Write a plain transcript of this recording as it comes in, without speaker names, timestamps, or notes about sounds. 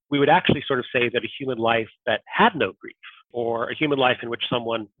we would actually sort of say that a human life that had no grief, or a human life in which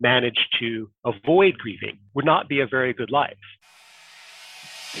someone managed to avoid grieving, would not be a very good life.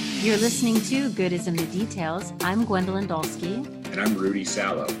 You're listening to Good is in the Details. I'm Gwendolyn Dolsky. And I'm Rudy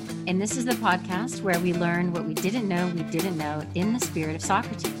Sallow. And this is the podcast where we learn what we didn't know in the spirit of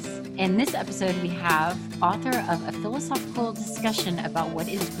Socrates. In this episode, we have author of A Philosophical Discussion About What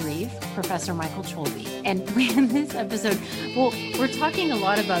is Grief, Professor Michael Cholbi. And in this episode, we're talking a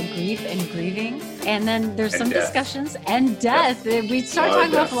lot about grief and grieving. And then there's some discussions and death. Yep. We start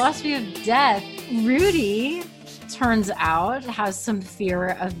talking about philosophy of death. Rudy, turns out, has some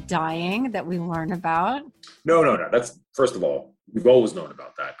fear of dying that we learn about. No. That's, first of all, we've always known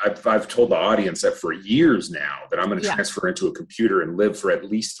about that. I've told the audience that for years now that I'm going to transfer into a computer and live for at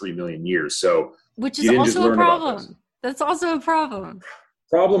least 3 million years. So, which is also a problem. That's also a problem.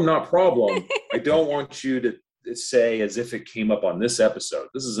 Problem, not problem. I don't want you to say as if it came up on this episode.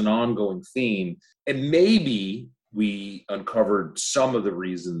 This is an ongoing theme. And maybe we uncovered some of the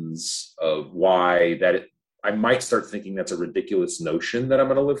reasons of why I might start thinking that's a ridiculous notion that I'm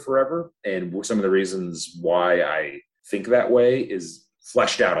going to live forever. And some of the reasons why I think that way is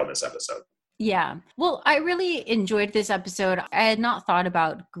fleshed out on this episode. Yeah. Well, I really enjoyed this episode. I had not thought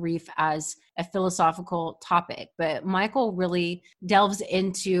about grief as a philosophical topic, but Michael really delves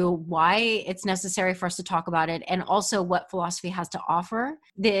into why it's necessary for us to talk about it and also what philosophy has to offer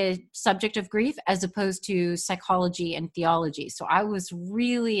the subject of grief as opposed to psychology and theology. So I was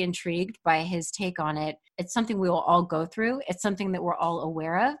really intrigued by his take on it. It's something we will all go through. It's something that we're all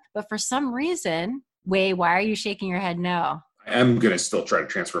aware of. But for some reason, why are you shaking your head no? I'm going to still try to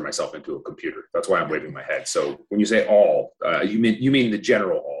transfer myself into a computer. That's why I'm waving my head. So when you say all, you mean the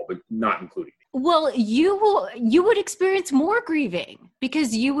general all, but not including me. Well, you would experience more grieving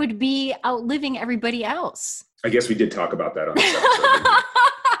because you would be outliving everybody else. I guess we did talk about that on this episode.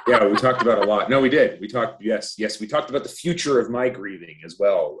 Yeah, we talked about a lot. No, we did. We talked about the future of my grieving as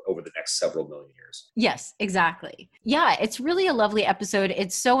well over the next several million years. Yes, exactly. Yeah, it's really a lovely episode.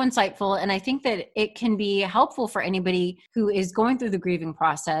 It's so insightful. And I think that it can be helpful for anybody who is going through the grieving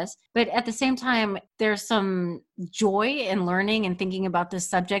process. But at the same time, there's some joy in learning and thinking about this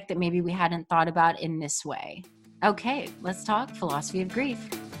subject that maybe we hadn't thought about in this way. Okay, let's talk philosophy of grief.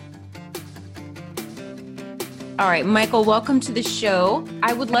 All right, Michael, welcome to the show.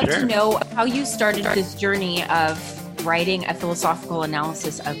 I would love to know how you started this journey of writing a philosophical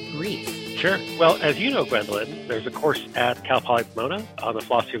analysis of grief. Sure. Well, as you know, Gwendolyn, there's a course at Cal Poly Pomona on the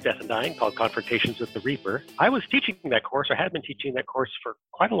philosophy of death and dying called Confrontations with the Reaper. I was teaching that course, or had been teaching that course for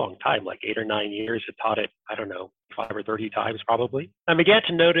quite a long time, like 8 or 9 years. I taught it, 5 or 30 times probably. I began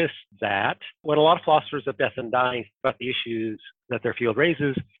to notice that when a lot of philosophers of death and dying about the issues that their field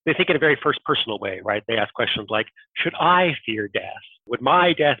raises, they think in a very first personal way, right? They ask questions like, should I fear death? Would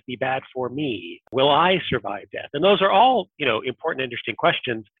my death be bad for me? Will I survive death? And those are all, important, interesting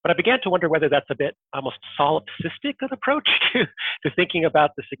questions. But I began to wonder whether that's a bit almost solipsistic an approach to thinking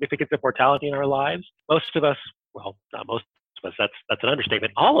about the significance of mortality in our lives. Most of us, well, not most of us, that's an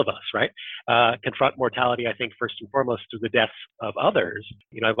understatement. All of us, right, confront mortality, I think, first and foremost through the deaths of others.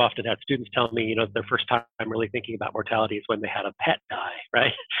 I've often had students tell me, their first time really thinking about mortality is when they had a pet die,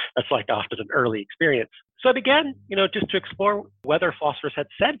 right? That's like often an early experience. So I began, just to explore whether philosophers had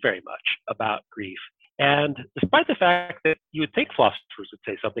said very much about grief. And despite the fact that you would think philosophers would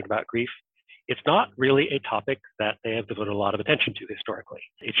say something about grief, it's not really a topic that they have devoted a lot of attention to historically.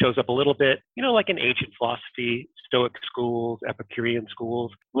 It shows up a little bit, like in ancient philosophy, Stoic schools, Epicurean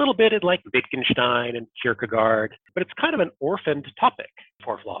schools, a little bit in like Wittgenstein and Kierkegaard, but it's kind of an orphaned topic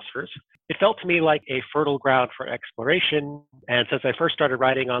for philosophers. It felt to me like a fertile ground for exploration. And since I first started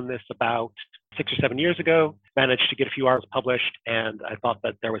writing on this about 6 or 7 years ago, managed to get a few articles published, and I thought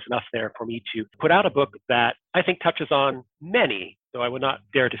that there was enough there for me to put out a book that I think touches on many, though I would not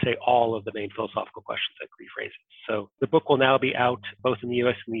dare to say all of the main philosophical questions that grief raises. So the book will now be out both in the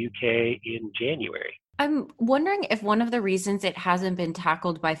US and the UK in January. I'm wondering if one of the reasons it hasn't been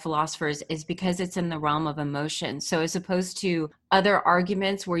tackled by philosophers is because it's in the realm of emotion. So as opposed to other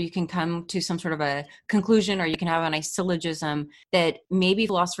arguments where you can come to some sort of a conclusion or you can have a nice syllogism, that maybe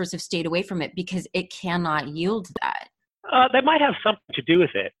philosophers have stayed away from it because it cannot yield that. That might have something to do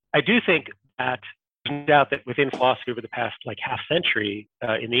with it. I do think that there's no doubt that within philosophy over the past half century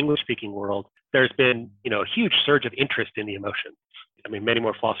in the English-speaking world, there's been a huge surge of interest in the emotions. Many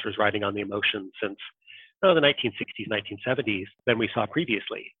more philosophers writing on the emotions since the 1960s, 1970s than we saw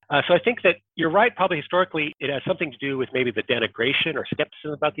previously. So I think that you're right. Probably historically, it has something to do with maybe the denigration or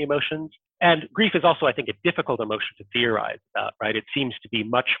skepticism about the emotions. And grief is also, I think, a difficult emotion to theorize about, right? It seems to be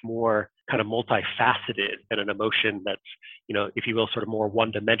much more kind of multifaceted than an emotion that's, if you will, sort of more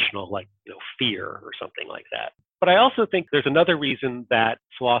one-dimensional, like, fear or something like that. But I also think there's another reason that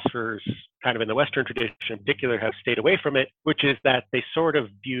philosophers kind of in the Western tradition in particular have stayed away from it, which is that they sort of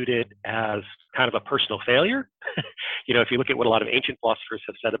viewed it as kind of a personal failure. If you look at what a lot of ancient philosophers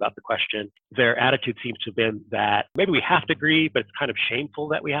have said about the question, their attitude seems to have been that maybe we have to grieve, but it's kind of shameful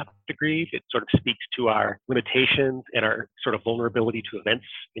that we have to grieve. It sort of speaks to our limitations and our sort of vulnerability to events,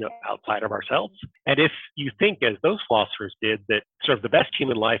 outside of ourselves. And if you think, as those philosophers did, that sort of the best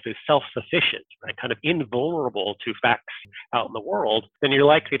human life is self-sufficient, right, kind of invulnerable to facts out in the world, then you're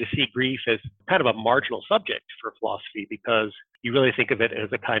likely to see grief as kind of a marginal subject for philosophy, because you really think of it as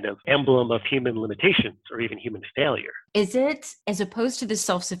a kind of emblem of human limitations or even human failure. Is it, as opposed to the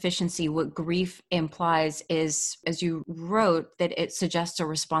self-sufficiency, what grief implies is, as you wrote, that it suggests a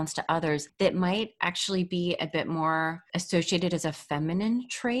response to others that might actually be a bit more associated as a feminine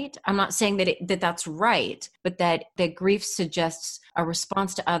trait? I'm not saying that that's right, but that grief suggests a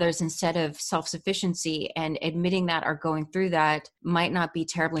response to others instead of self-sufficiency, and admitting that or going through that might not be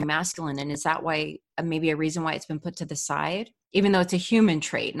terribly masculine. And is that why, maybe a reason why it's been put to the side? Even though it's a human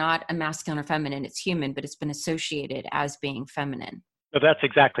trait, not a masculine or feminine, it's human, but it's been associated as being feminine. No, that's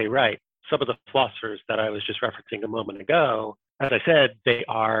exactly right. Some of the philosophers that I was just referencing a moment ago, as I said, they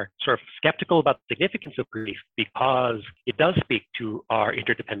are sort of skeptical about the significance of grief because it does speak to our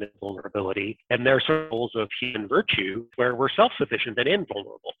interdependent vulnerability, and there are sort of roles of human virtue where we're self-sufficient and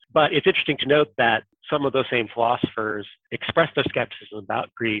invulnerable. But it's interesting to note that some of those same philosophers express their skepticism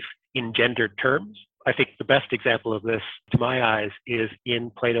about grief in gendered terms. I think the best example of this, to my eyes, is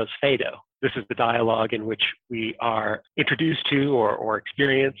in Plato's Phaedo. This is the dialogue in which we are introduced to or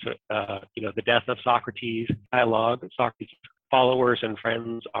experience, the death of Socrates. Dialogue. Socrates' followers and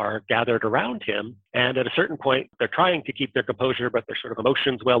friends are gathered around him, and at a certain point, they're trying to keep their composure, but their sort of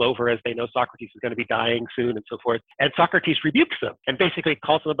emotions well over as they know Socrates is going to be dying soon and so forth. And Socrates rebukes them and basically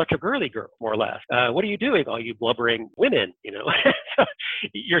calls them a bunch of girly girls, more or less. What are you doing, all you blubbering women? So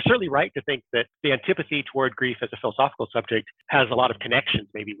you're certainly right to think that the antipathy toward grief as a philosophical subject has a lot of connections,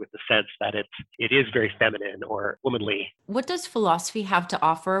 maybe with the sense that it is very feminine or womanly. What does philosophy have to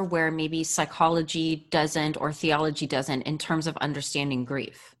offer where maybe psychology doesn't or theology doesn't in terms of understanding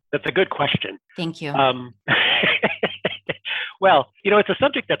grief? That's a good question. Thank you. Well, it's a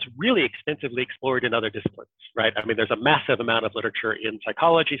subject that's really extensively explored in other disciplines, right? I mean, there's a massive amount of literature in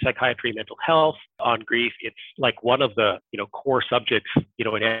psychology, psychiatry, mental health on grief. It's like one of the, core subjects,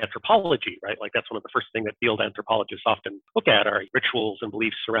 in anthropology, right? Like that's one of the first things that field anthropologists often look at are rituals and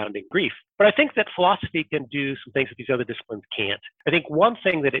beliefs surrounding grief. But I think that philosophy can do some things that these other disciplines can't. I think one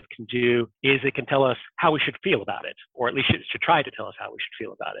thing that it can do is it can tell us how we should feel about it, or at least it should try to tell us how we should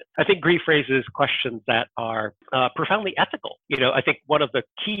feel about it. I think grief raises questions that are profoundly ethical. I think one of the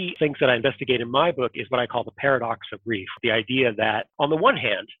key things that I investigate in my book is what I call the paradox of grief. The idea that, on the one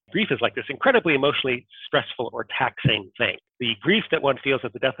hand, grief is like this incredibly emotionally stressful or taxing thing. The grief that one feels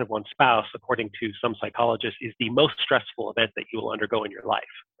at the death of one's spouse, according to some psychologists, is the most stressful event that you will undergo in your life.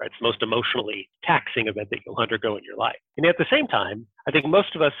 Right? It's the most emotionally taxing event that you'll undergo in your life. And at the same time, I think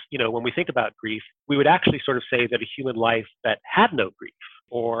most of us, when we think about grief, we would actually sort of say that a human life that had no grief,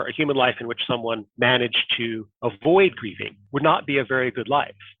 or a human life in which someone managed to avoid grieving, would not be a very good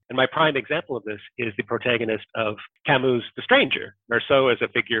life. And my prime example of this is the protagonist of Camus' The Stranger. Meursault is a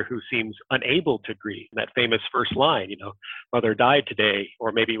figure who seems unable to grieve. That famous first line, mother died today,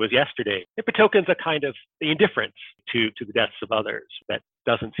 or maybe it was yesterday. It betokens a kind of indifference to the deaths of others that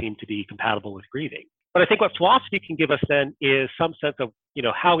doesn't seem to be compatible with grieving. But I think what philosophy can give us then is some sense of,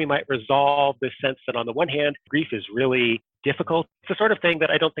 how we might resolve this sense that on the one hand, grief is really difficult. It's the sort of thing that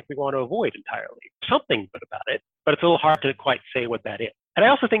I don't think we want to avoid entirely. Something good about it, but it's a little hard to quite say what that is. And I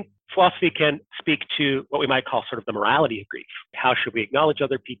also think philosophy can speak to what we might call sort of the morality of grief. How should we acknowledge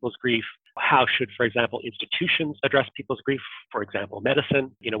other people's grief? How should, for example, institutions address people's grief? For example,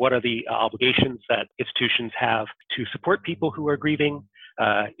 medicine. What are the obligations that institutions have to support people who are grieving?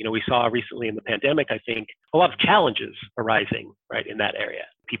 We saw recently in the pandemic, I think, a lot of challenges arising, right, in that area.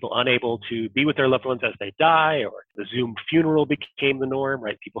 People unable to be with their loved ones as they die, or the Zoom funeral became the norm,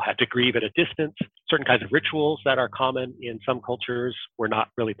 right? People had to grieve at a distance. Certain kinds of rituals that are common in some cultures were not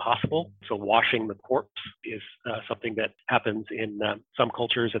really possible. So washing the corpse is something that happens in some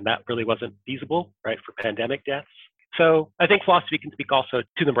cultures, and that really wasn't feasible, right, for pandemic deaths. So I think philosophy can speak also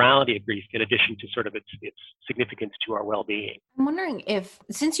to the morality of grief in addition to sort of its significance to our well-being. I'm wondering if,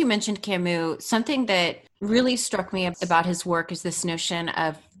 since you mentioned Camus, something that really struck me about his work is this notion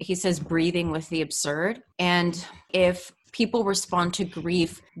of, he says, breathing with the absurd. And if people respond to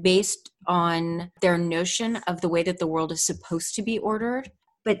grief based on their notion of the way that the world is supposed to be ordered,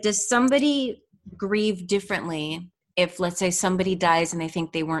 but does somebody grieve differently if, let's say, somebody dies and they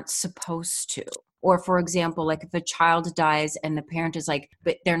think they weren't supposed to? Or, for example, like if a child dies and the parent is like,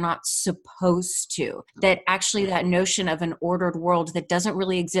 but they're not supposed to, that actually that notion of an ordered world that doesn't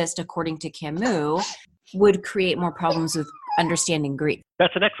really exist according to Camus would create more problems with understanding grief.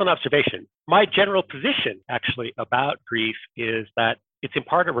 That's an excellent observation. My general position actually about grief is that it's in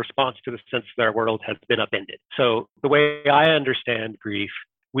part a response to the sense that our world has been upended. So the way I understand grief,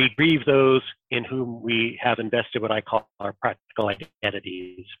 we grieve those in whom we have invested what I call our practical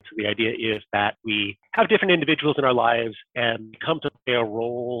identities. So the idea is that we have different individuals in our lives and come to play a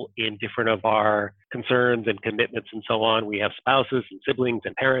role in different of our concerns and commitments and so on. We have spouses and siblings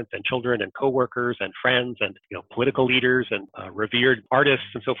and parents and children and coworkers and friends and political leaders and revered artists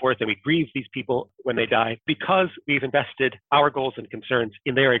and so forth. And we grieve these people when they die because we've invested our goals and concerns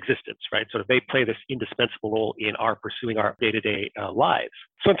in their existence, right? Sort of they play this indispensable role in our pursuing our day-to-day lives.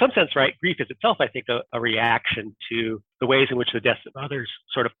 So in some sense, right, grief is itself, I think, a reaction to the ways in which the deaths of others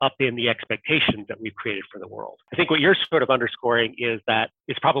sort of upend the expectations that we've created for the world. I think what you're sort of underscoring is that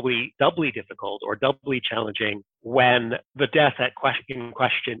it's probably doubly difficult or doubly challenging when the death in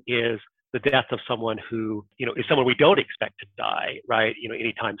question is the death of someone who, is someone we don't expect to die, right,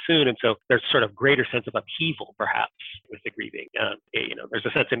 anytime soon. And so there's sort of greater sense of upheaval, perhaps, with the grieving. There's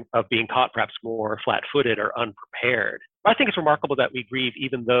a sense of being caught perhaps more flat-footed or unprepared. I think it's remarkable that we grieve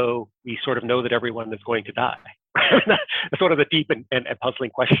even though we sort of know that everyone is going to die. That's one of the deep and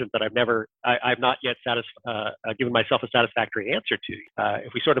puzzling questions that I've not yet given myself a satisfactory answer to.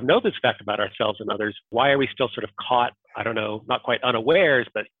 If we sort of know this fact about ourselves and others, why are we still sort of caught, I don't know, not quite unawares,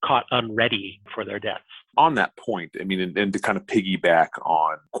 but caught unready for their deaths? On that point, I mean, and to kind of piggyback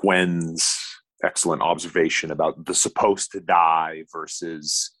on Gwen's excellent observation about the supposed to die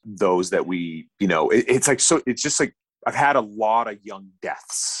versus those that we, it's like, so it's just like, I've had a lot of young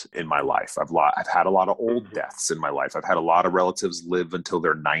deaths in my life. I've had a lot of old deaths in my life. I've had a lot of relatives live until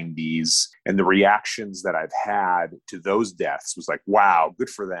their 90s. And the reactions that I've had to those deaths was like, wow, good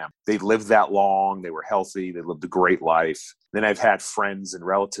for them. They lived that long. They were healthy. They lived a great life. Then I've had friends and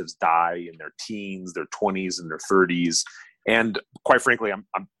relatives die in their teens, their 20s, and their 30s. And quite frankly, I'm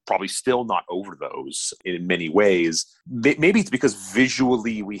probably still not over those in many ways. Maybe it's because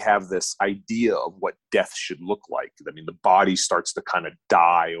visually we have this idea of what death should look like. I mean, the body starts to kind of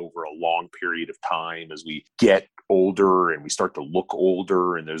die over a long period of time as we get older and we start to look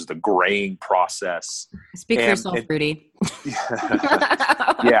older, and there's the graying process. Speak for yourself, Rudy.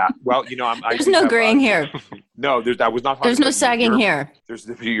 Yeah. Well, there's no graying here. No, I was not. There's no sagging here.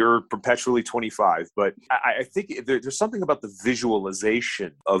 You're perpetually 25, but I think there's something about the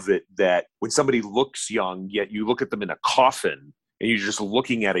visualization of it that when somebody looks young, yet you look at them in a coffin and you're just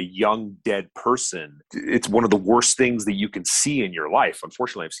looking at a young dead person, it's one of the worst things that you can see in your life.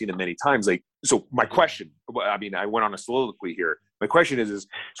 Unfortunately, I've seen it many times. So my question, I mean, I went on a soliloquy here. My question is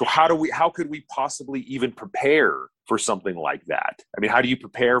so how could we possibly even prepare for something like that? I mean, how do you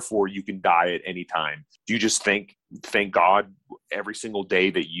prepare for you can die at any time? Do you just thank God every single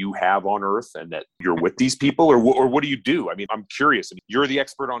day that you have on earth and that you're with these people, or what do you do? I mean, I'm curious. I mean, you're the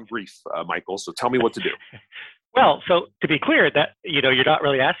expert on grief, Michael, so tell me what to do. Well, so to be clear, that you're not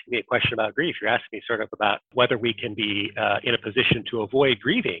really asking me a question about grief. You're asking me sort of about whether we can be in a position to avoid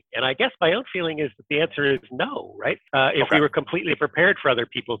grieving. And I guess my own feeling is that the answer is no, right? If we were completely prepared for other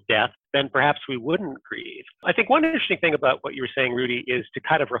people's death, then perhaps we wouldn't grieve. I think one interesting thing about what you were saying, Rudy, is to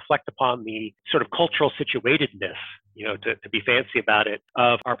kind of reflect upon the sort of cultural situatedness, to be fancy about it,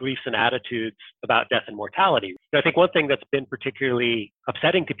 of our beliefs and attitudes about death and mortality. I think one thing that's been particularly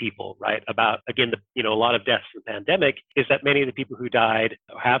upsetting to people, right, about, again, a lot of deaths in the pandemic is that many of the people who died,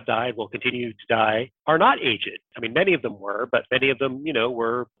 have died, will continue to die, are not aged. I mean, many of them were, but many of them,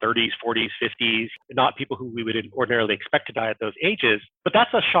 were 30s, 40s, 50s, not people who we would ordinarily expect to die at those ages. But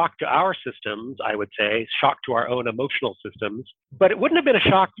that's a shock to our systems, I would say, shock to our own emotional systems. But it wouldn't have been a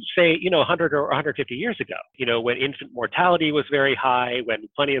shock, say, 100 or 150 years ago, when infant mortality was very high, when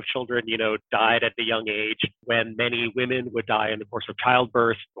plenty of children, died at a young age, when many women would die in the course of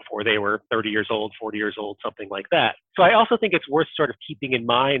childbirth before they were 30 years old, 40 years old, something like that. So I also think it's worth sort of keeping in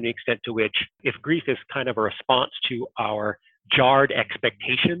mind the extent to which, if grief is kind of a response to our jarred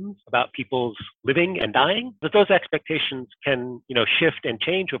expectations about people's living and dying, that those expectations can, shift and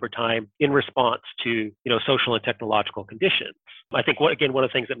change over time in response to, social and technological conditions. I think, one of the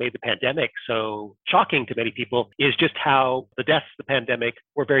things that made the pandemic so shocking to many people is just how the deaths of the pandemic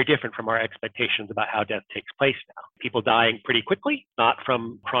were very different from our expectations about how death takes place now. People dying pretty quickly, not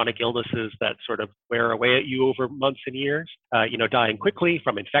from chronic illnesses that sort of wear away at you over months and years, dying quickly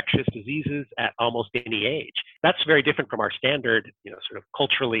from infectious diseases at almost any age. That's very different from our standard, sort of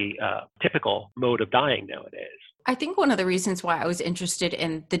culturally typical mode of dying nowadays. I think one of the reasons why I was interested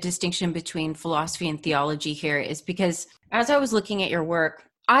in the distinction between philosophy and theology here is because as I was looking at your work,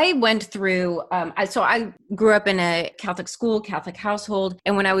 I went through, I grew up in a Catholic school, Catholic household.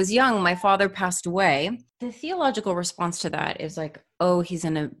 And when I was young, my father passed away. The theological response to that is like, oh, he's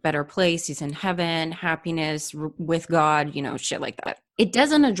in a better place. He's in heaven, happiness with God, shit like that. It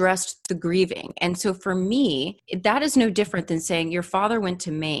doesn't address the grieving. And so for me, that is no different than saying your father went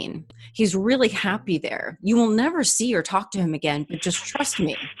to Maine. He's really happy there. You will never see or talk to him again, but just trust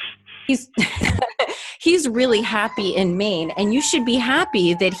me. He's really happy in Maine, and you should be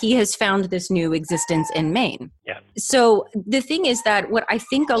happy that he has found this new existence in Maine. Yeah. So the thing is that what I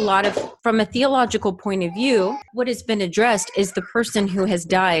think from a theological point of view, what has been addressed is the person who has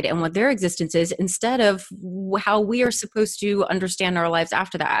died and what their existence is, instead of how we are supposed to understand our lives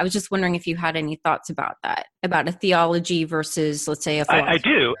after that. I was just wondering if you had any thoughts about that, about a theology versus, let's say, a philosophy. I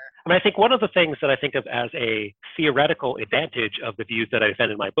do. I think one of the things that I think of as a theoretical advantage of the views that I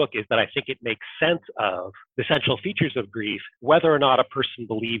defend in my book is that I think it makes sense of the essential features of grief, whether or not a person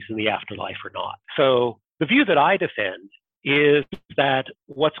believes in the afterlife or not. So the view that I defend is that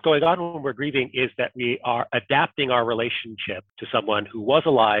what's going on when we're grieving is that we are adapting our relationship to someone who was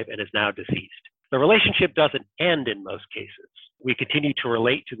alive and is now deceased. The relationship doesn't end in most cases. We continue to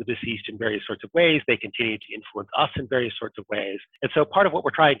relate to the deceased in various sorts of ways. They continue to influence us in various sorts of ways. And so part of what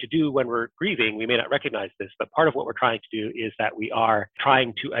we're trying to do when we're grieving, we may not recognize this, but part of what we're trying to do is that we are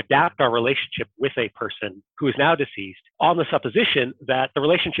trying to adapt our relationship with a person who is now deceased on the supposition that the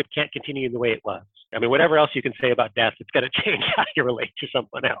relationship can't continue in the way it was. I mean, whatever else you can say about death, it's going to change how you relate to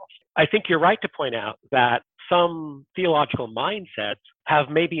someone else. I think you're right to point out that some theological mindsets have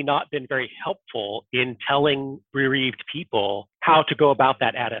maybe not been very helpful in telling bereaved people how to go about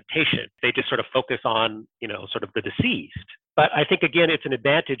that adaptation. They just sort of focus on, sort of the deceased. But I think, again, it's an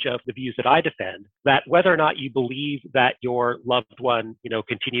advantage of the views that I defend, that whether or not you believe that your loved one,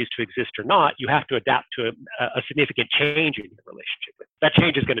 continues to exist or not, you have to adapt to a significant change in your relationship with them. That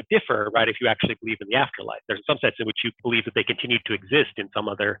change is going to differ, right, if you actually believe in the afterlife. There's some sense in which you believe that they continue to exist in some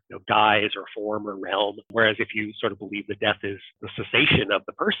other guise or form or realm. Whereas if you sort of believe that death is the cessation of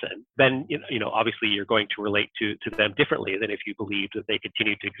the person, then, obviously you're going to relate to them differently than if you believe that they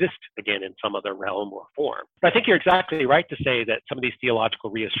continue to exist again in some other realm or form. But I think you're exactly right to say that some of these theological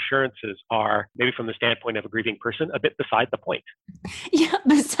reassurances are, maybe from the standpoint of a grieving person, a bit beside the point. Yeah,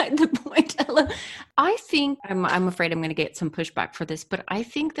 beside the point. I think, I'm afraid I'm going to get some pushback for this, but I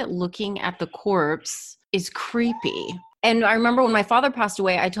think that looking at the corpse is creepy. And I remember when my father passed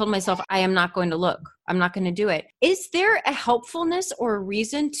away, I told myself, I am not going to look. I'm not going to do it. Is there a helpfulness or a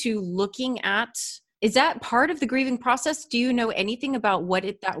reason to looking at? Is that part of the grieving process? Do you know anything about what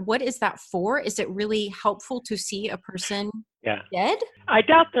is that for? Is it really helpful to see a person dead? I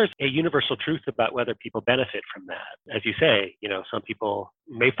doubt there's a universal truth about whether people benefit from that. As you say, some people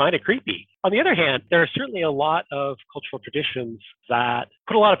may find it creepy. On the other hand, there are certainly a lot of cultural traditions that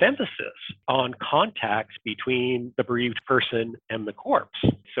put a lot of emphasis on contacts between the bereaved person and the corpse.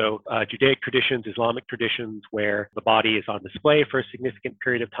 So Judaic traditions, Islamic traditions, where the body is on display for a significant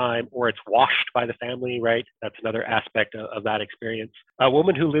period of time, or it's washed by the family, right? That's another aspect of that experience. A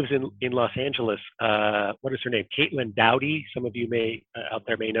woman who lives in Los Angeles, what is her name? Caitlin Dowdy. Some of you out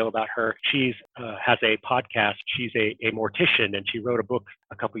there may know about her. She's has a podcast. She's a mortician, and she wrote a book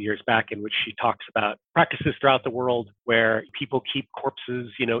a couple years back in which she talks about practices throughout the world where people keep corpses,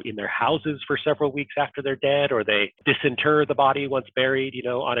 in their houses for several weeks after they're dead, or they disinter the body once buried,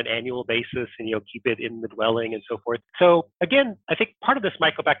 on an annual basis, and keep it in the dwelling and so forth. So again, I think part of this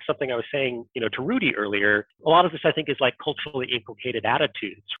might go back to something I was saying, to Rudy earlier. A lot of this, I think, is like culturally inculcated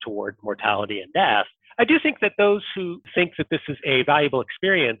attitudes toward mortality and death. I do think that those who think that this is a valuable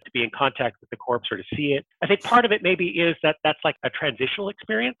experience to be in contact with the corpse or to see it, I think part of it maybe is that that's like a transitional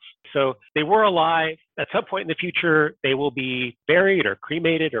experience. So they were alive. At some point in the future, they will be buried or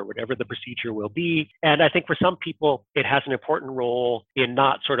cremated or whatever the procedure will be. And I think for some people, it has an important role in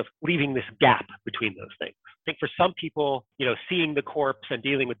not sort of leaving this gap between those things. think for some people, seeing the corpse and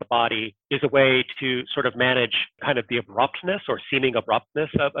dealing with the body is a way to sort of manage kind of the abruptness or seeming abruptness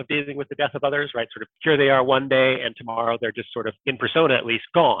of dealing with the death of others, right? Sort of here they are one day and tomorrow they're just sort of in persona at least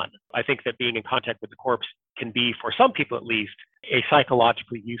gone. I think that being in contact with the corpse can be, for some people at least, a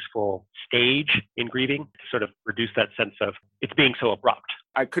psychologically useful stage in grieving to sort of reduce that sense of it's being so abrupt.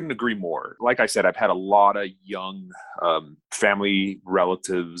 I couldn't agree more. Like I said, I've had a lot of young family,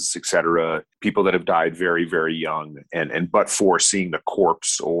 relatives, etc., people that have died very, very young. But for seeing the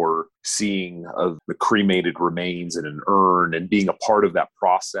corpse or seeing the cremated remains in an urn and being a part of that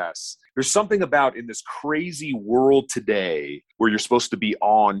process, there's something about in this crazy world today where you're supposed to be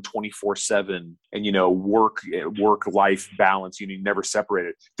on 24/7 and, work-life balance, you never separate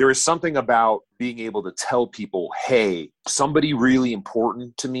it. There is something about being able to tell people, hey, somebody really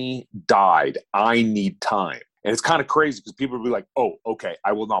important to me died. I need time. And it's kind of crazy because people will be like, oh, okay,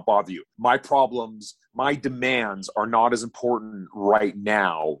 I will not bother you. My problems, my demands are not as important right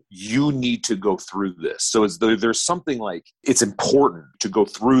now. You need to go through this. So there's something like it's important to go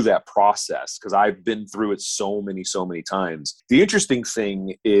through that process because I've been through it so many times. The interesting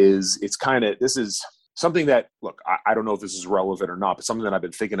thing is this is something that, look, I don't know if this is relevant or not, but something that I've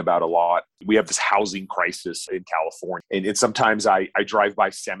been thinking about a lot. We have this housing crisis in California. And sometimes I drive by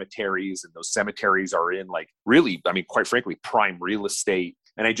cemeteries, and those cemeteries are in quite frankly, prime real estate.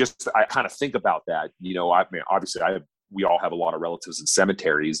 And I kind of think about that. Obviously we all have a lot of relatives in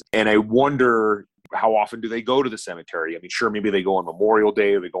cemeteries. And I wonder, how often do they go to the cemetery? I mean, sure, maybe they go on Memorial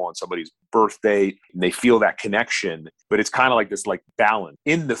Day or they go on somebody's birthday and they feel that connection, but it's kind of like this balance.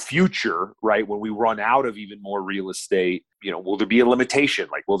 In the future, right, when we run out of even more real estate, will there be a limitation?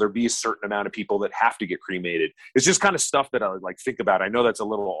 Will there be a certain amount of people that have to get cremated? It's just kind of stuff that I think about. I know that's a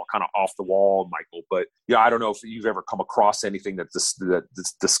little kind of off the wall, Michael, but I don't know if you've ever come across anything that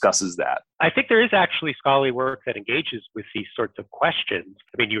discusses that. I think there is actually scholarly work that engages with these sorts of questions.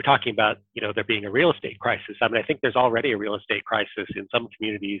 I mean, you were talking about, there being a real estate crisis. I mean, I think there's already a real estate crisis in some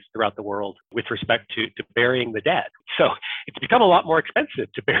communities throughout the world with respect to burying the dead. So it's become a lot more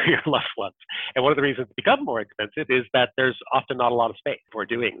expensive to bury your loved ones. And one of the reasons it's become more expensive is that there's often not a lot of space for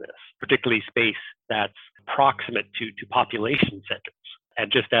doing this, particularly space that's proximate to population centers. And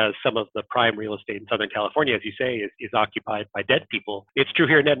just as some of the prime real estate in Southern California, as you say, is occupied by dead people, it's true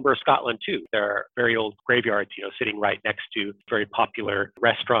here in Edinburgh, Scotland, too. There are very old graveyards, sitting right next to very popular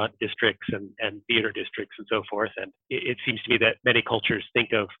restaurant districts and theater districts and so forth. And it seems to me that many cultures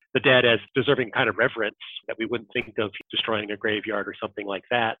think of the dead as deserving kind of reverence, that we wouldn't think of destroying a graveyard or something like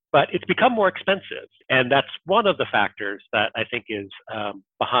that. But it's become more expensive. And that's one of the factors that I think is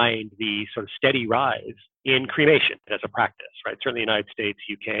behind the sort of steady rise in cremation as a practice, right? Certainly the United States,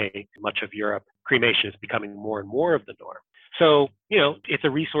 UK, much of Europe, cremation is becoming more and more of the norm. So, it's a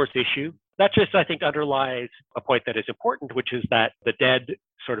resource issue. That just, I think, underlies a point that is important, which is that the dead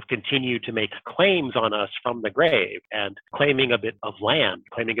sort of continue to make claims on us from the grave, and claiming a bit of land,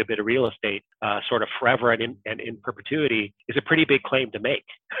 claiming a bit of real estate, sort of forever and in perpetuity is a pretty big claim to make.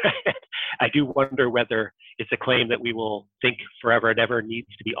 I do wonder whether it's a claim that we will think forever and ever needs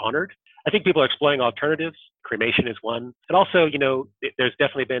to be honored. I think people are exploring alternatives. Cremation is one. And also, there's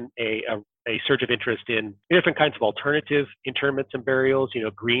definitely been a surge of interest in different kinds of alternative interments and burials,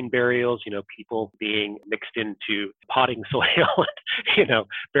 green burials, people being mixed into potting soil,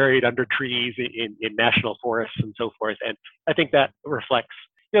 buried under trees in national forests and so forth. And I think that reflects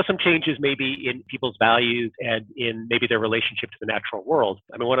some changes maybe in people's values and in maybe their relationship to the natural world.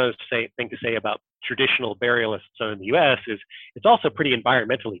 I mean, one other thing to say about traditional burialists in the U.S. is it's also pretty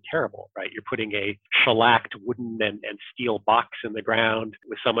environmentally terrible, right? You're putting a shellacked wooden and steel box in the ground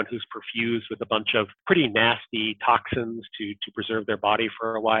with someone who's perfused with a bunch of pretty nasty toxins to preserve their body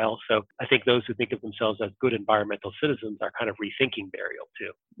for a while. So I think those who think of themselves as good environmental citizens are kind of rethinking burial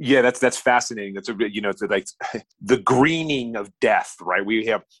too. Yeah, that's fascinating. That's it's like the greening of death, right?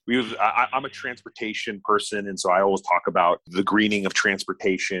 I'm a transportation person, and so I always talk about the greening of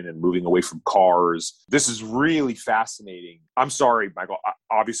transportation and moving away from cars. This is really fascinating. I'm sorry, Michael.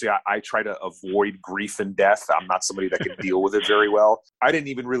 Obviously, I try to avoid grief and death. I'm not somebody that can deal with it very well. I didn't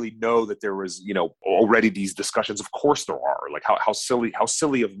even really know that there was, already these discussions. Of course there are. Like how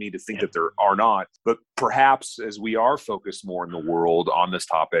silly of me to think that there are not. But perhaps as we are focused more in the world on this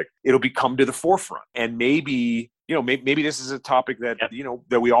topic, it'll become to the forefront. And maybe maybe this is a topic that,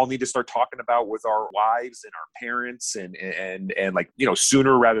 that we all need to start talking about with our wives and our parents and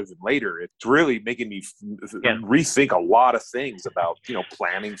sooner rather than later. It's really making me rethink a lot of things about,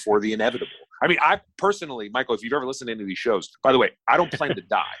 planning for the inevitable. I mean, I personally, Michael, if you've ever listened to any of these shows, by the way, I don't plan to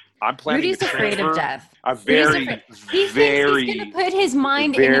die. I'm planning Rudy's to afraid of transfer. death. I'm Rudy's very, afraid. He thinks very, he's going to put his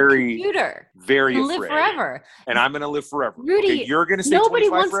mind in a very, computer very and live afraid. forever. And I'm going to live forever. Rudy, Okay, you're going to stay nobody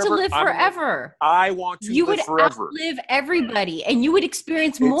 25 wants forever. to live forever. I want to You live would forever. outlive everybody, and you would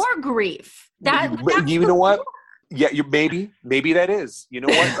experience It's- more grief. That's you know what? Yeah, maybe that is. You know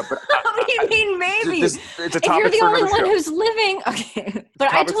what? But what do you mean, maybe? it's a If topic you're the for only another one show. who's living, okay. But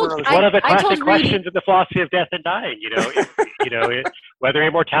Topic for another show. One of the I classic told Rudy, questions in the philosophy of death and dying, whether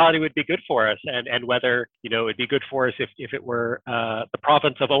immortality would be good for us, and whether it'd be good for us if it were the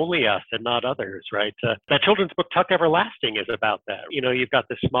province of only us and not others, right? That children's book Tuck Everlasting is about that. You've got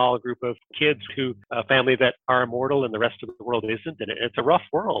this small group of kids a family that are immortal and the rest of the world isn't, and it's a rough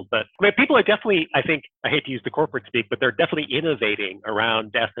world. But I mean, people are definitely, I think, I hate to use the corporate speak, but they're definitely innovating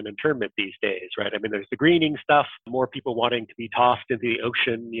around death and interment these days, right? I mean, there's the greening stuff, more people wanting to be tossed into the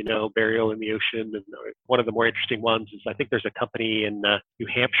ocean, burial in the ocean. And one of the more interesting ones is, I think there's a company in New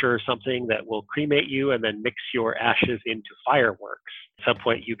Hampshire or something that will cremate you and then mix your ashes into fireworks. At some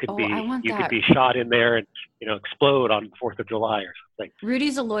point, you could be shot in there and explode on the 4th of July or something.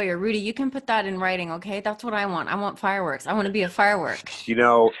 Rudy's a lawyer. Rudy, you can put that in writing, okay? That's what I want. I want fireworks. I want to be a firework.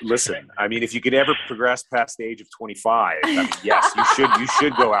 Listen. I mean, if you could ever progress past the age of 25, I mean, yes, you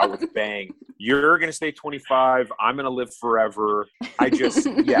should go out with a bang. You're going to stay 25. I'm going to live forever.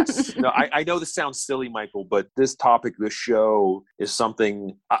 Yes. No, I know this sounds silly, Michael, but this topic, this show is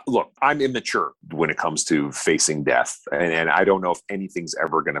something, look, I'm immature when it comes to facing death. And I don't know if anything's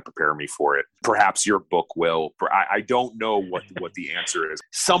ever going to prepare me for it. Perhaps your book will. I don't know what the answer is.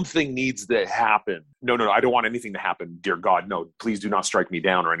 Something needs to happen. No, I don't want anything to happen. Dear God, no, please do not strike me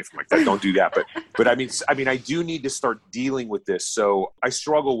down or anything like that. Don't do that. But I mean, I do need to start dealing with this. So I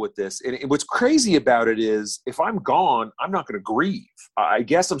struggle with this. And what's crazy about it is, if I'm gone, I'm not going to grieve. I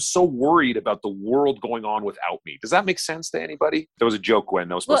guess I'm so worried about the world going on without me. Does that make sense to anybody? That was a joke, Gwen.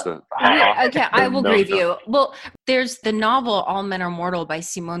 That was supposed to. Okay, I will grieve you. Well, there's the novel All Men Are Mortal by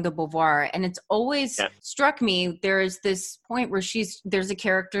Simone de Beauvoir, and it's always struck me. There's this point where there's a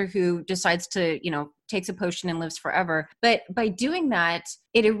character who decides to, takes a potion and lives forever. But by doing that,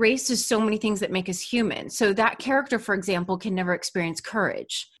 it erases so many things that make us human. So that character, for example, can never experience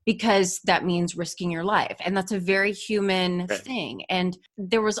courage because that means risking your life. And that's a very human thing. And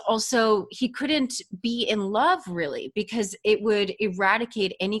there was also, he couldn't be in love really because it would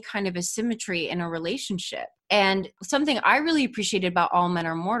eradicate any kind of asymmetry in a relationship. And something I really appreciated about All Men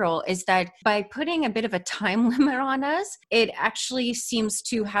Are Mortal is that by putting a bit of a time limit on us, it actually seems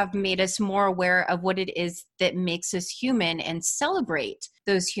to have made us more aware of what it is that makes us human and celebrate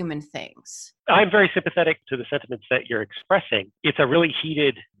those human things. I'm very sympathetic to the sentiments that you're expressing. It's a really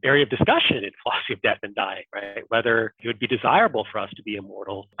heated area of discussion in philosophy of death and dying, right? Whether it would be desirable for us to be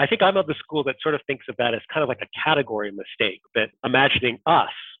immortal. I think I'm of the school that sort of thinks of that as kind of like a category mistake, that imagining us,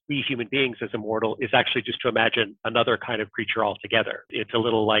 we human beings, as immortal is actually just to imagine another kind of creature altogether. It's a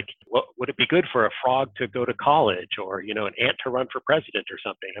little like, would it be good for a frog to go to college, or, an ant to run for president or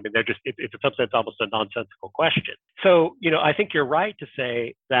something? I mean, it's in some sense almost a nonsensical question. So, I think you're right to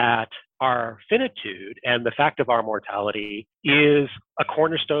say that our finitude and the fact of our mortality is a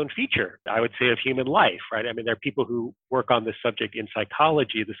cornerstone feature, I would say, of human life, right? I mean, there are people who work on this subject in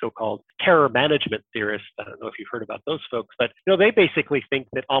psychology, the so-called terror management theorists. I don't know if you've heard about those folks, but they basically think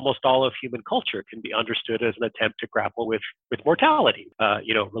that almost all of human culture can be understood as an attempt to grapple with mortality.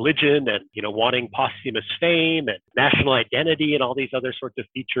 Religion and wanting posthumous fame and national identity and all these other sorts of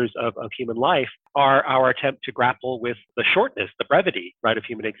features of human life are our attempt to grapple with the shortness, the brevity, right, of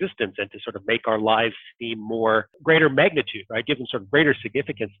human existence, and to sort of make our lives seem greater magnitude, right? Give them sort of greater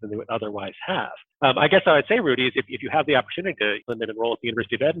significance than they would otherwise have. I guess I would say, Rudy, is if you have the opportunity to enroll at the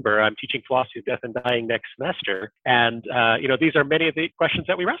University of Edinburgh, I'm teaching philosophy of death and dying next semester. And, these are many of the questions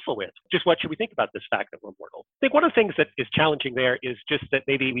that we wrestle with. Just what should we think about this fact that we're mortal? I think one of the things that is challenging there is just that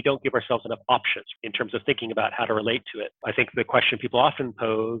maybe we don't give ourselves enough options in terms of thinking about how to relate to it. I think the question people often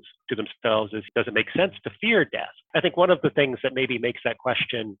pose to themselves is, does it make sense to fear death? I think one of the things that maybe makes that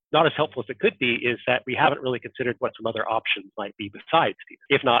question not as helpful as it could be is that we haven't really considered what some other options might be besides fear.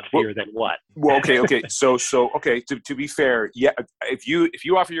 If not fear, then what? Well, okay. So to be fair, yeah, if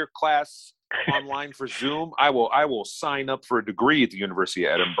you offer your class online for Zoom, I will sign up for a degree at the University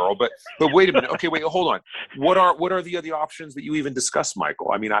of Edinburgh. But wait a minute. Okay, wait, hold on. What are the other options that you even discussed,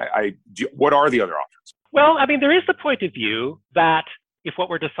 Michael? I mean, what are the other options? Well, I mean, there is the point of view that if what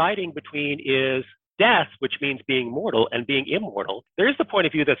we're deciding between is death, which means being mortal, and being immortal, there is the point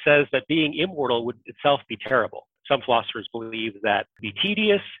of view that says that being immortal would itself be terrible. Some philosophers believe that it would be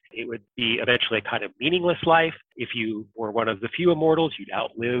tedious. It would be eventually a kind of meaningless life. If you were one of the few immortals, you'd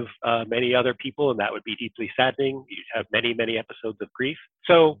outlive many other people, and that would be deeply saddening. You'd have many, many episodes of grief.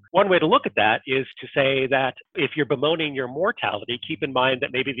 So one way to look at that is to say that if you're bemoaning your mortality, keep in mind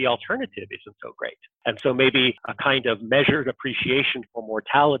that maybe the alternative isn't so great. And so maybe a kind of measured appreciation for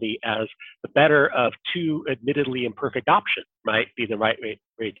mortality as the better of two admittedly imperfect options might be the right way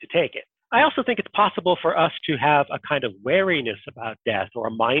to take it. I also think it's possible for us to have a kind of wariness about death or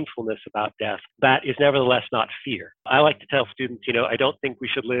a mindfulness about death that is nevertheless not fear. I like to tell students, I don't think we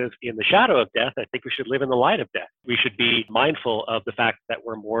should live in the shadow of death. I think we should live in the light of death. We should be mindful of the fact that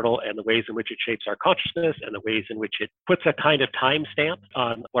we're mortal and the ways in which it shapes our consciousness and the ways in which it puts a kind of timestamp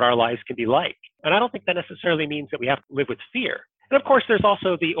on what our lives can be like. And I don't think that necessarily means that we have to live with fear. And of course, there's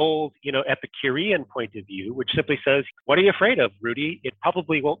also the old, Epicurean point of view, which simply says, what are you afraid of, Rudy? It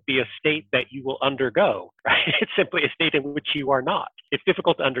probably won't be a state that you will undergo, right? It's simply a state in which you are not. It's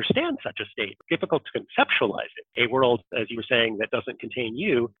difficult to understand such a state, difficult to conceptualize it. A world, as you were saying, that doesn't contain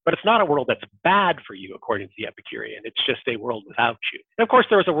you, but it's not a world that's bad for you, according to the Epicurean. It's just a world without you. And of course,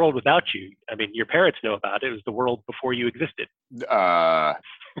 there was a world without you. I mean, your parents know about it. It was the world before you existed.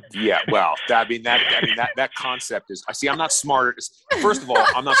 Yeah, well, that concept is, I'm not smart. First of all,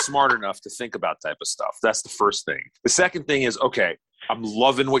 I'm not smart enough to think about type of stuff. That's the first thing. The second thing is, okay, I'm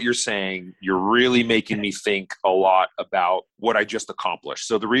loving what you're saying. You're really making me think a lot about what I just accomplished.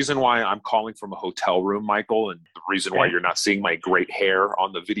 So the reason why I'm calling from a hotel room, Michael, and the reason why you're not seeing my great hair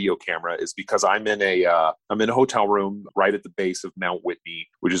on the video camera is because I'm in a hotel room right at the base of Mount Whitney,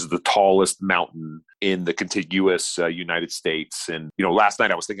 which is the tallest mountain in the contiguous United States. And last night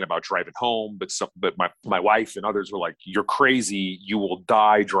I was thinking about driving home, but my wife and others were like, "You're crazy. You will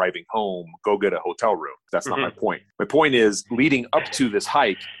die driving home. Go get a hotel room." That's not my point. My point is, leading up to this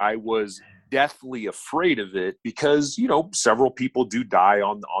hike, I was deathly afraid of it because, several people do die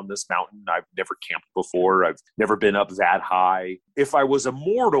on this mountain. I've never camped before. I've never been up that high. If I was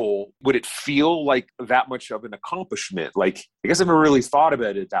immortal, would it feel like that much of an accomplishment? Like, I guess I've never really thought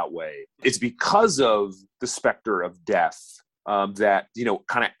about it that way. It's because of the specter of death that,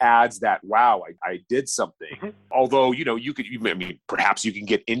 kind of adds that, wow, I did something. Mm-hmm. Although, perhaps you can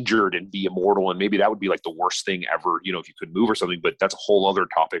get injured and be immortal, and maybe that would be like the worst thing ever, if you could move or something, but that's a whole other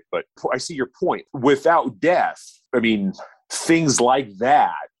topic. But I see your point. Without death, things like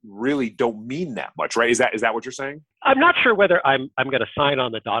that really don't mean that much, right? Is that what you're saying? I'm not sure whether I'm going to sign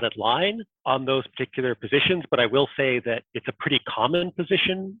on the dotted line on those particular positions, but I will say that it's a pretty common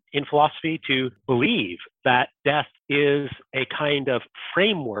position in philosophy to believe that death is a kind of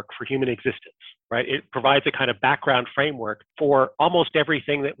framework for human existence, right? It provides a kind of background framework for almost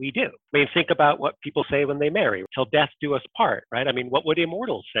everything that we do. Think about what people say when they marry, till death do us part, right? What would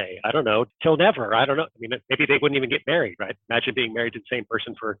immortals say? I don't know, till never, I don't know. Maybe they wouldn't even get married, right? Imagine being married to the same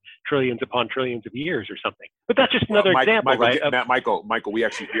person for trillions upon trillions of years or something. But that's just another example, Michael, right? Michael, we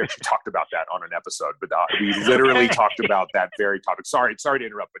actually talked about that on an episode, but we literally talked about that very topic. Sorry to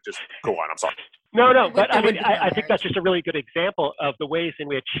interrupt, but just go on. I'm sorry. No, but I think that's just a really good example of the ways in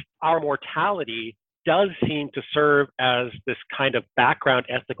which our mortality does seem to serve as this kind of background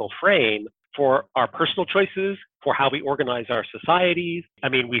ethical frame for our personal choices, for how we organize our societies.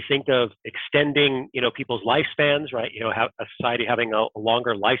 We think of extending, people's lifespans, right? How a society having a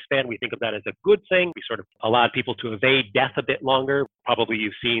longer lifespan, we think of that as a good thing. We sort of allowed people to evade death a bit longer. Probably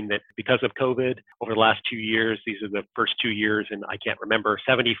you've seen that because of COVID over the last 2 years, these are the first 2 years, and I can't remember,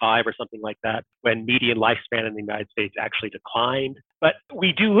 75 or something like that, when median lifespan in the United States actually declined. But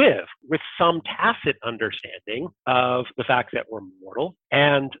we do live with some tacit understanding of the fact that we're mortal.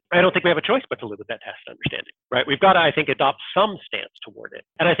 And I don't think we have a choice but to live with that tacit understanding, right? We've got to, I think, adopt some stance toward it.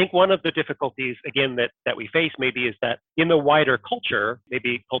 And I think one of the difficulties, again, that we face maybe is that in the wider culture,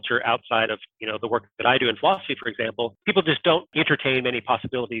 maybe culture outside of, the work that I do in philosophy, for example, people just don't entertain many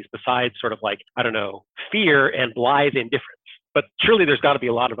possibilities besides sort of like, I don't know, fear and blithe indifference. But surely there's got to be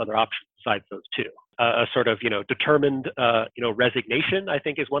a lot of other options besides those two. A sort of, determined, resignation, I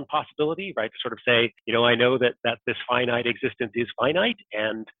think, is one possibility, right? To sort of say, I know that this finite existence is finite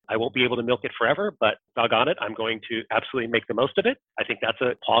and I won't be able to milk it forever, but doggone it, I'm going to absolutely make the most of it. I think that's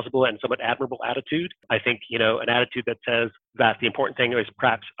a plausible and somewhat admirable attitude. I think, an attitude that says that the important thing is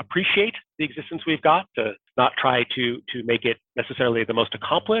perhaps appreciate the existence we've got, to not try to make it necessarily the most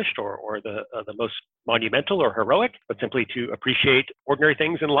accomplished or the most monumental or heroic, but simply to appreciate ordinary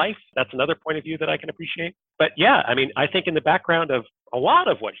things in life. That's another point of view that I can appreciate. But yeah, I think in the background of a lot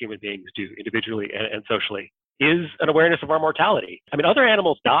of what human beings do individually and socially is an awareness of our mortality. I mean, other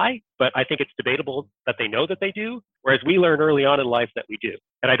animals die, but I think it's debatable that they know that they do, whereas we learn early on in life that we do.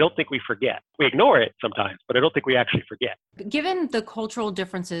 And I don't think we forget. We ignore it sometimes, but I don't think we actually forget. Given the cultural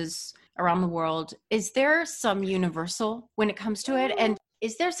differences around the world, is there some universal when it comes to it? And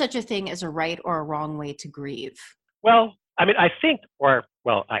is there such a thing as a right or a wrong way to grieve? Well, I mean, I think,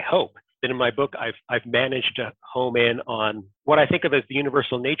 I hope that in my book, I've managed to home in on what I think of as the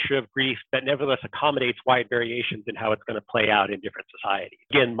universal nature of grief that nevertheless accommodates wide variations in how it's going to play out in different societies.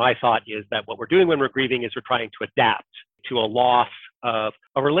 Again, my thought is that what we're doing when we're grieving is we're trying to adapt to a loss of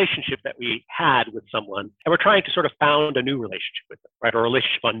a relationship that we had with someone, and we're trying to sort of found a new relationship with them, right? Or a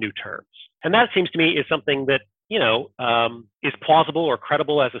relationship on new terms. And that seems to me is something that is plausible or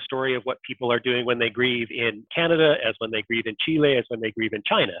credible as a story of what people are doing when they grieve in Canada, as when they grieve in Chile, as when they grieve in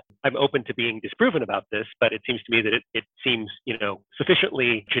China. I'm open to being disproven about this, but it seems to me that it seems,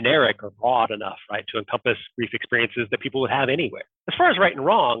 sufficiently generic or broad enough, right, to encompass grief experiences that people would have anywhere. As far as right and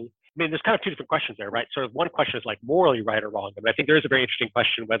wrong, I mean, there's kind of two different questions there, right? Sort of one question is like morally right or wrong. But I think there is a very interesting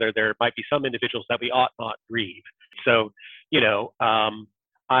question whether there might be some individuals that we ought not grieve. So,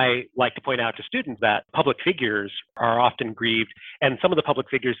 I like to point out to students that public figures are often grieved, and some of the public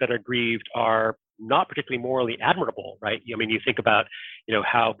figures that are grieved are not particularly morally admirable, right? I mean, you think about,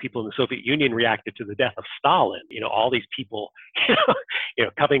 how people in the Soviet Union reacted to the death of Stalin, all these people,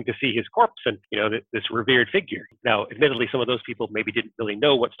 coming to see his corpse and, this revered figure. Now, admittedly, some of those people maybe didn't really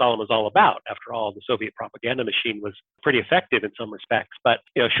know what Stalin was all about. After all, the Soviet propaganda machine was pretty effective in some respects. But,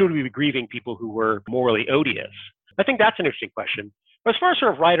 should we be grieving people who were morally odious? I think that's an interesting question. But as far as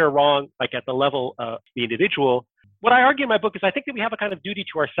sort of right or wrong, like at the level of the individual, what I argue in my book is I think that we have a kind of duty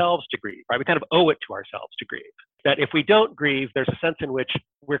to ourselves to grieve, right? We kind of owe it to ourselves to grieve. That if we don't grieve, there's a sense in which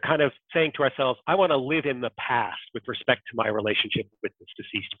we're kind of saying to ourselves, I want to live in the past with respect to my relationship with this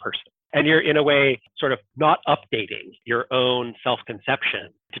deceased person. And you're in a way sort of not updating your own self-conception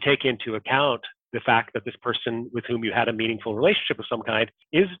to take into account the fact that this person with whom you had a meaningful relationship of some kind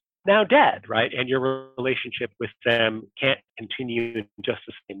is now dead, right? And your relationship with them can't continue in just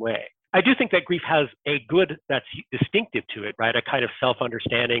the same way. I do think that grief has a good that's distinctive to it, right? A kind of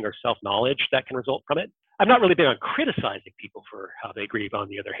self-understanding or self-knowledge that can result from it. I'm not really big on criticizing people for how they grieve, on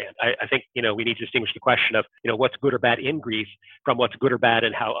the other hand. I think, we need to distinguish the question of, what's good or bad in grief from what's good or bad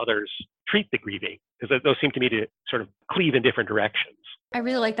in how others treat the grieving, because those seem to me to sort of cleave in different directions. I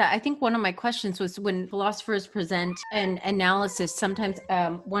really like that. I think one of my questions was when philosophers present an analysis, sometimes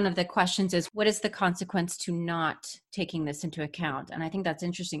one of the questions is, what is the consequence to not taking this into account? And I think that's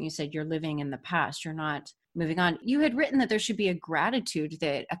interesting. You said you're living in the past, you're not moving on. You had written that there should be a gratitude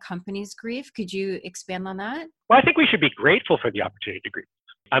that accompanies grief. Could you expand on that? Well, I think we should be grateful for the opportunity to grieve.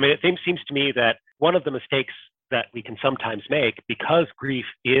 I mean, it seems to me that one of the mistakes that we can sometimes make, because grief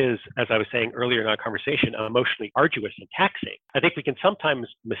is, as I was saying earlier in our conversation, emotionally arduous and taxing, I think we can sometimes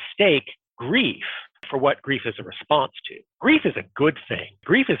mistake grief for what grief is a response to. Grief is a good thing.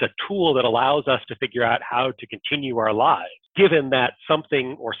 Grief is a tool that allows us to figure out how to continue our lives, given that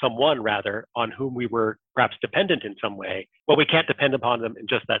something or someone rather on whom we were perhaps dependent in some way, well, we can't depend upon them in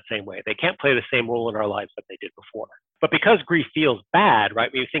just that same way. They can't play the same role in our lives that they did before. But because grief feels bad, right,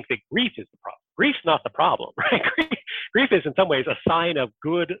 we think that grief is the problem. Grief's not the problem, right? Grief is in some ways a sign of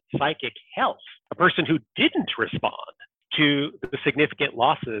good psychic health. A person who didn't respond to the significant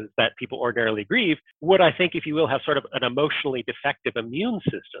losses that people ordinarily grieve would, I think, if you will, have sort of an emotionally defective immune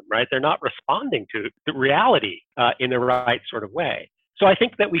system, right? They're not responding to the reality in the right sort of way. So I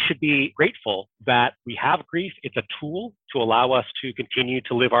think that we should be grateful that we have grief. It's a tool to allow us to continue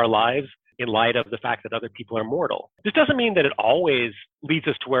to live our lives in light of the fact that other people are mortal. This doesn't mean that it always leads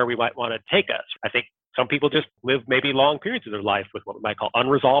us to where we might want to take us. I think some people just live maybe long periods of their life with what we might call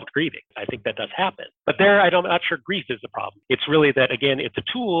unresolved grieving. I think that does happen. But there, I'm not sure grief is the problem. It's really that, again, it's a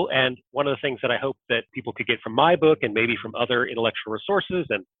tool. And one of the things that I hope that people could get from my book and maybe from other intellectual resources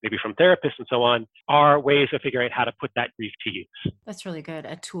and maybe from therapists and so on are ways of figuring out how to put that grief to use. That's really good.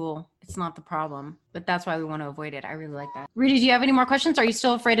 A tool. It's not the problem, but that's why we want to avoid it. I really like that. Rudy, do you have any more questions? Are you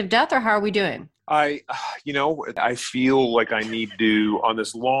still afraid of death, or how are we doing? I feel like I need to, on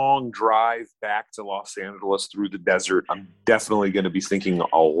this long drive back to Los Angeles through the desert, I'm definitely going to be thinking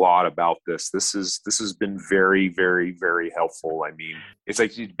a lot about this. This has been very, very, very helpful. I mean, it's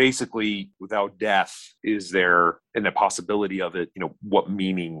like basically without death, is there, and the possibility of it, what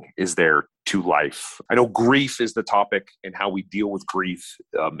meaning is there to life? I know grief is the topic, and how we deal with grief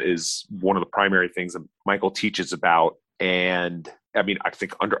is one of the primary things that Michael teaches about. And I mean, I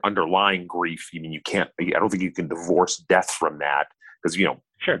think underlying grief, I don't think you can divorce death from that, because,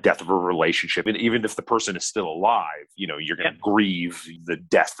 Sure. Death of a relationship. And even if the person is still alive, you're going to grieve the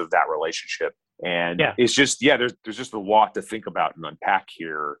death of that relationship. And it's just, there's just a lot to think about and unpack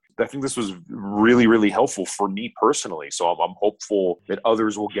here. I think this was really, really helpful for me personally. So I'm hopeful that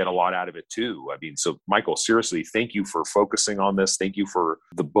others will get a lot out of it too. I mean, so Michael, seriously, thank you for focusing on this. Thank you for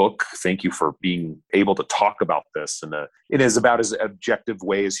the book. Thank you for being able to talk about this in as about as objective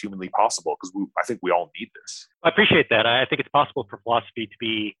way as humanly possible, because I think we all need this. I appreciate that. I think it's possible for philosophy to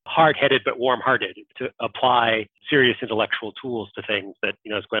be hard-headed but warm-hearted, to apply serious intellectual tools to things that,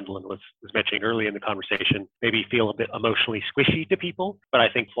 as Gwendolyn was mentioning early in the conversation, maybe feel a bit emotionally squishy to people. But I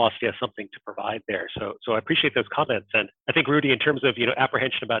think philosophy has something to provide there. So I appreciate those comments. And I think, Rudy, in terms of,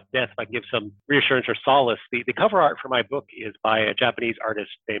 apprehension about death, if I can give some reassurance or solace, the cover art for my book is by a Japanese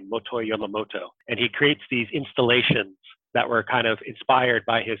artist named Motoi Yamamoto. And he creates these installations that were kind of inspired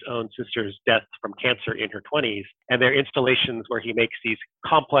by his own sister's death from cancer in her 20s. And they're installations where he makes these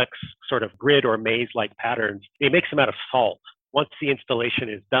complex sort of grid or maze-like patterns. He makes them out of salt. Once the installation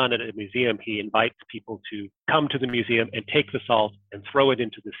is done at a museum, he invites people to come to the museum and take the salt and throw it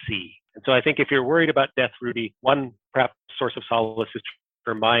into the sea. And so I think if you're worried about death, Rudy, one perhaps source of solace is to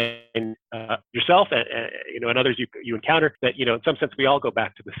remind yourself and others you encounter that, in some sense, we all go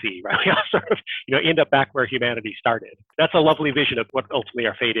back to the sea, right? We all sort of, end up back where humanity started. That's a lovely vision of what ultimately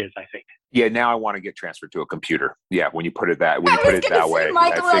our fate is, I think. Yeah, now I want to get transferred to a computer. Yeah, when you put it that way,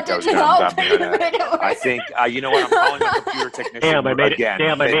 Michael, I think you know what? I'm calling my computer technician. Damn, I made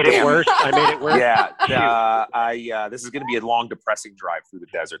it worse. I made it worse. Yeah, this is going to be a long, depressing drive through the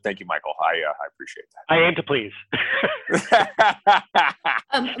desert. Thank you, Michael. I appreciate that. I aim to please.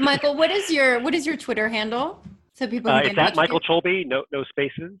 Michael, what is your Twitter handle? So people can it's at Michael Cholby, no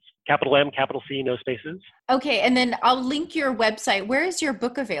spaces, capital M, capital C, no spaces. Okay, and then I'll link your website. Where is your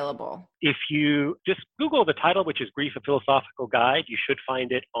book available? If you just Google the title, which is Grief, a Philosophical Guide, you should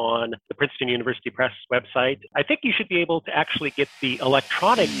find it on the Princeton University Press website. I think you should be able to actually get the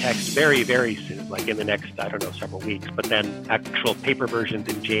electronic text very, very soon, like in the next, several weeks, but then actual paper versions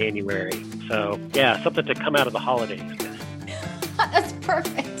in January. So yeah, something to come out of the holidays with. That's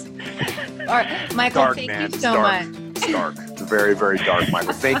perfect. All right, Michael, thank you so much. It's dark. It's very, very dark,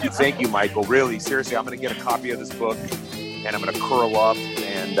 Michael. Thank you, Michael. Really, seriously, I'm going to get a copy of this book, and I'm going to curl up,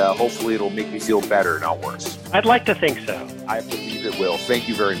 and hopefully it'll make me feel better, not worse. I'd like to think so. I believe it will. Thank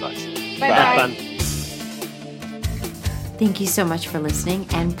you very much. Bye-bye. Thank you so much for listening,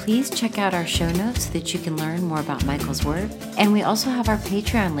 and please check out our show notes so that you can learn more about Michael's work. And we also have our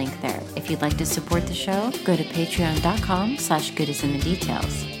Patreon link there. If you'd like to support the show, go to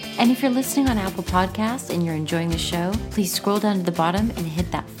patreon.com/goodisinthedetails. And if you're listening on Apple Podcasts and you're enjoying the show, please scroll down to the bottom and hit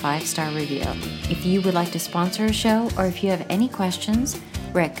that 5-star review. If you would like to sponsor a show, or if you have any questions,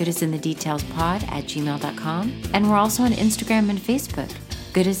 we're at goodisinthedetailspod@gmail.com. And we're also on Instagram and Facebook,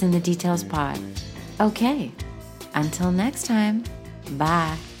 Good Is in the Details Pod. Okay, until next time,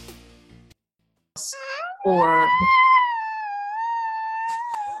 bye. Or...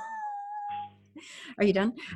 Are you done?